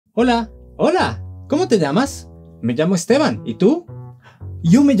Hola, hola, ¿cómo te llamas? Me llamo Esteban, ¿y tú?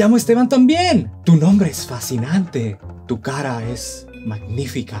 Yo me llamo Esteban también. Tu nombre es fascinante. Tu cara es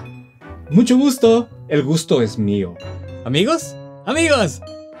magnífica. Mucho gusto. El gusto es mío. ¿Amigos? ¡Amigos!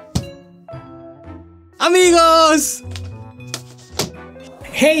 ¡Amigos!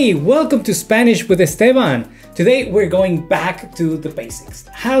 Hey, welcome to Spanish with Esteban. Today we're going back to the basics.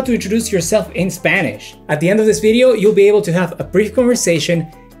 How to introduce yourself in Spanish. At the end of this video, you'll be able to have a brief conversation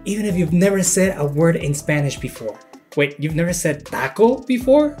even if you've never said a word in Spanish before. Wait, you've never said taco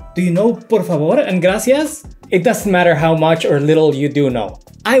before? Do you know por favor and gracias? It doesn't matter how much or little you do know.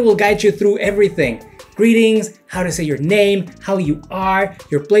 I will guide you through everything. Greetings, how to say your name, how you are,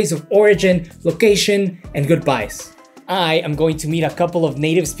 your place of origin, location, and goodbyes. I am going to meet a couple of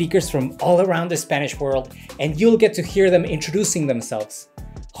native speakers from all around the Spanish world, and you'll get to hear them introducing themselves.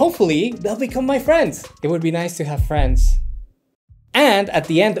 Hopefully, they'll become my friends. It would be nice to have friends. And at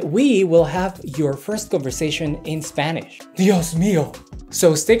the end, we will have your first conversation in Spanish. Dios mío!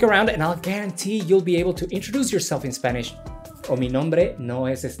 So stick around and I'll guarantee you'll be able to introduce yourself in Spanish. O mi nombre no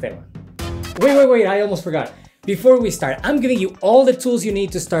es Esteban. Wait, I almost forgot. Before we start, I'm giving you all the tools you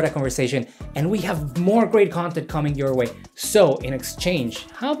need to start a conversation, and we have more great content coming your way. So in exchange,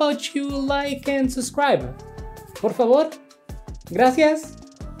 how about you like and subscribe? Por favor? Gracias?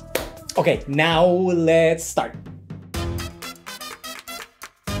 Okay, now let's start.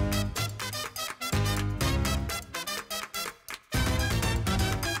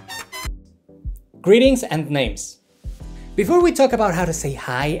 Greetings and names. Before we talk about how to say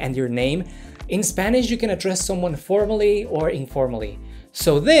hi and your name, in Spanish you can address someone formally or informally.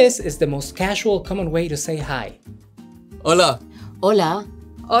 So this is the most casual, common way to say hi. Hola. Hola.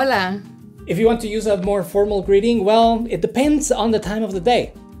 Hola. If you want to use a more formal greeting, well, it depends on the time of the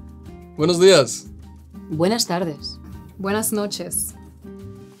day. Buenos días. Buenas tardes. Buenas noches.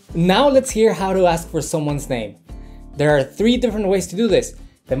 Now let's hear how to ask for someone's name. There are 3 different ways to do this.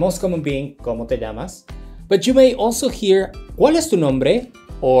 The most common being, ¿cómo te llamas? But you may also hear, ¿cuál es tu nombre?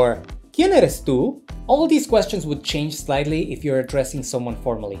 Or, ¿quién eres tú? All these questions would change slightly if you're addressing someone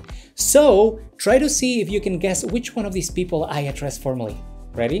formally. So, try to see if you can guess which one of these people I address formally.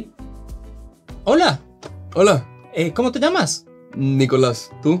 Ready? Hola. Hola. ¿Cómo te llamas?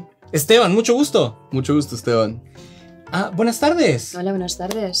 Nicolás. ¿Tú? Esteban, mucho gusto. Mucho gusto, Esteban. Buenas tardes. Hola, buenas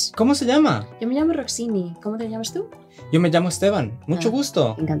tardes. ¿Cómo se llama? Yo me llamo Roxiny. ¿Cómo te llamas tú? Yo me llamo Esteban. Mucho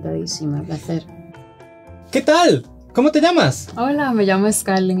gusto. Encantadísima, placer. ¿Qué tal? ¿Cómo te llamas? Hola, me llamo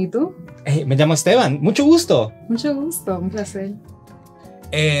Scarlyn. ¿Y tú? Me llamo Esteban. Mucho gusto. Mucho gusto, un placer.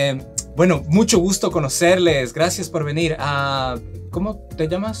 Bueno, mucho gusto conocerles. Gracias por venir. ¿Cómo te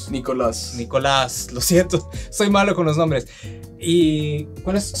llamas? Nicolás. Nicolás. Lo siento. Soy malo con los nombres. ¿Y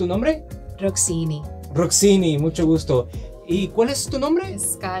cuál es tu nombre? Roxiny. Roxiny. Mucho gusto. ¿Y cuál es tu nombre?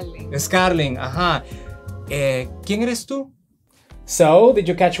 Scarlyn. Scarlyn. Ajá. ¿Quién eres tú? So, did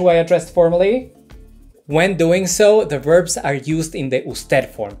you catch who I addressed formally? When doing so, the verbs are used in the usted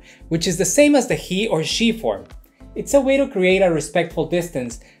form, which is the same as the he or she form. It's a way to create a respectful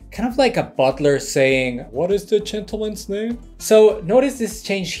distance, kind of like a butler saying, "What is the gentleman's name?" So notice this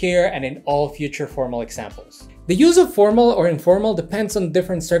change here and in all future formal examples. The use of formal or informal depends on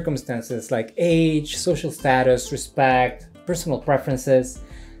different circumstances like age, social status, respect, personal preferences.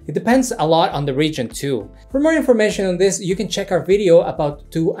 It depends a lot on the region too. For more information on this, you can check our video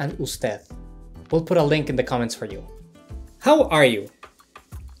about tú and usted. We'll put a link in the comments for you. How are you?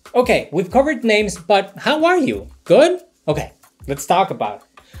 Okay, we've covered names, but how are you? Good? Okay, let's talk about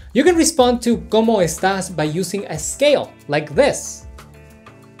it. You can respond to ¿Cómo estás? By using a scale, like this.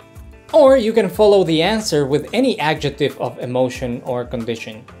 Or you can follow the answer with any adjective of emotion or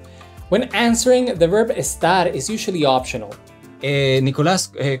condition. When answering, the verb estar is usually optional.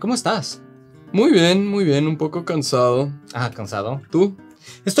 Nicolás, ¿cómo estás? Muy bien, un poco cansado. ¿Cansado? ¿Tú?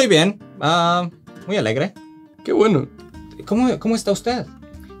 Estoy bien, muy alegre. Qué bueno. ¿Cómo está usted?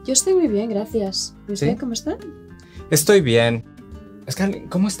 Yo estoy muy bien, gracias. ¿Y usted cómo está? Estoy bien. Scarlyn,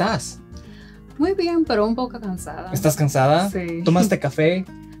 ¿cómo estás? Muy bien, pero un poco cansada. ¿Estás cansada? Sí. ¿Tomaste café?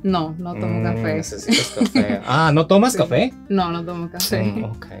 No tomo café. Necesitas café. ¿No tomas café? No tomo café.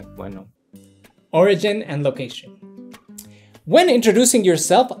 Ok, bueno. Origin and location. When introducing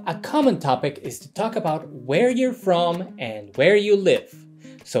yourself, a common topic is to talk about where you're from and where you live.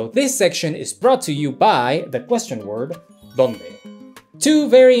 So this section is brought to you by the question word, ¿dónde? 2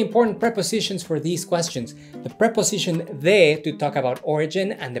 very important prepositions for these questions. The preposition de to talk about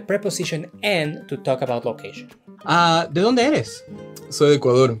origin and the preposition en to talk about location. ¿De dónde eres? Soy de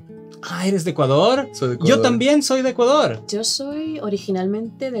Ecuador. Ah, ¿eres de Ecuador? Soy de Yo Ecuador. también soy de Ecuador. Yo soy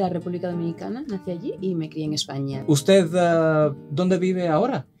originalmente de la República Dominicana, nací allí y me crié en España. ¿Usted dónde vive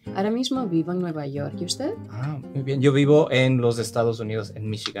ahora? Ahora mismo vivo en Nueva York. ¿Y usted? Ah, muy bien. Yo vivo en los Estados Unidos, en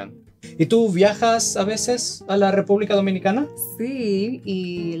Michigan. ¿Y tú viajas a veces a la República Dominicana? Sí,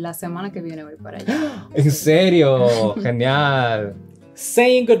 y la semana que viene voy para allá. ¿En serio? Genial.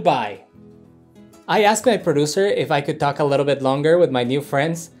 Saying goodbye. I asked my producer if I could talk a little bit longer with my new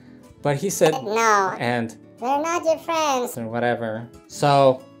friends, but he said No, and they're not your friends. whatever.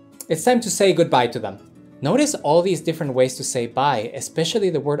 So it's time to say goodbye to them. Notice all these different ways to say bye, especially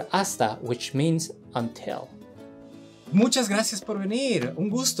the word hasta, which means until. Muchas gracias por venir. Un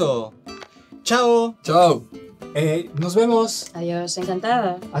gusto. Chao. Chao. Nos vemos. Adiós,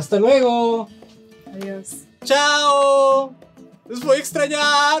 encantada. Hasta luego. Adiós. ¡Chao! ¡Los voy a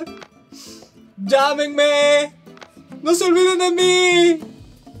extrañar! ¡Llámenme! ¡No se olviden de mí!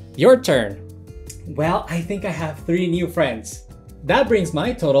 Your turn. Well, I think I have 3 new friends. That brings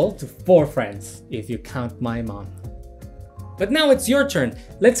my total to 4 friends, if you count my mom. But now it's your turn.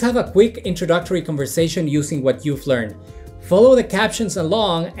 Let's have a quick introductory conversation using what you've learned. Follow the captions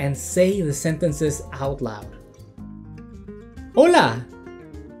along and say the sentences out loud. Hola!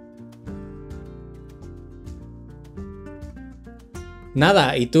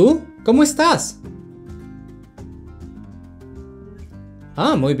 Nada, ¿y tú? ¿Cómo estás?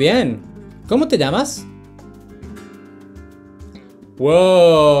 Ah, muy bien. ¿Cómo te llamas?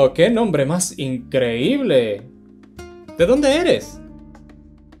 ¡Wow! ¡Qué nombre más increíble! ¿De dónde eres?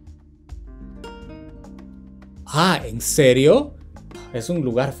 Ah, ¿en serio? Es un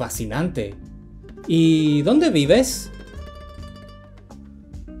lugar fascinante. ¿Y dónde vives?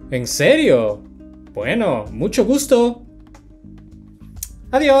 ¿En serio? Bueno, mucho gusto.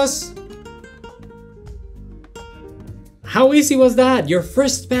 Adiós. How easy was that? Your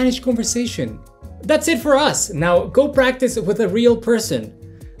first Spanish conversation. That's it for us. Now go practice with a real person.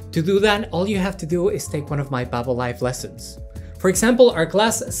 To do that, all you have to do is take one of my Babbel Live lessons. For example, our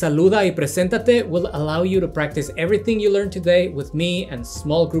class Saluda y Preséntate will allow you to practice everything you learned today with me and a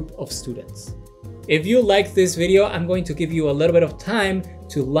small group of students. If you liked this video, I'm going to give you a little bit of time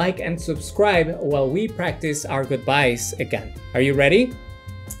to like and subscribe while we practice our goodbyes again. Are you ready?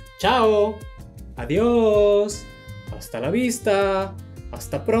 Chao. Adiós. Hasta la vista.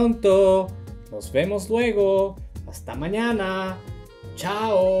 Hasta pronto. Nos vemos luego. Hasta mañana.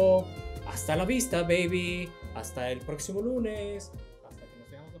 Chao. Hasta la vista, baby. Hasta el próximo lunes.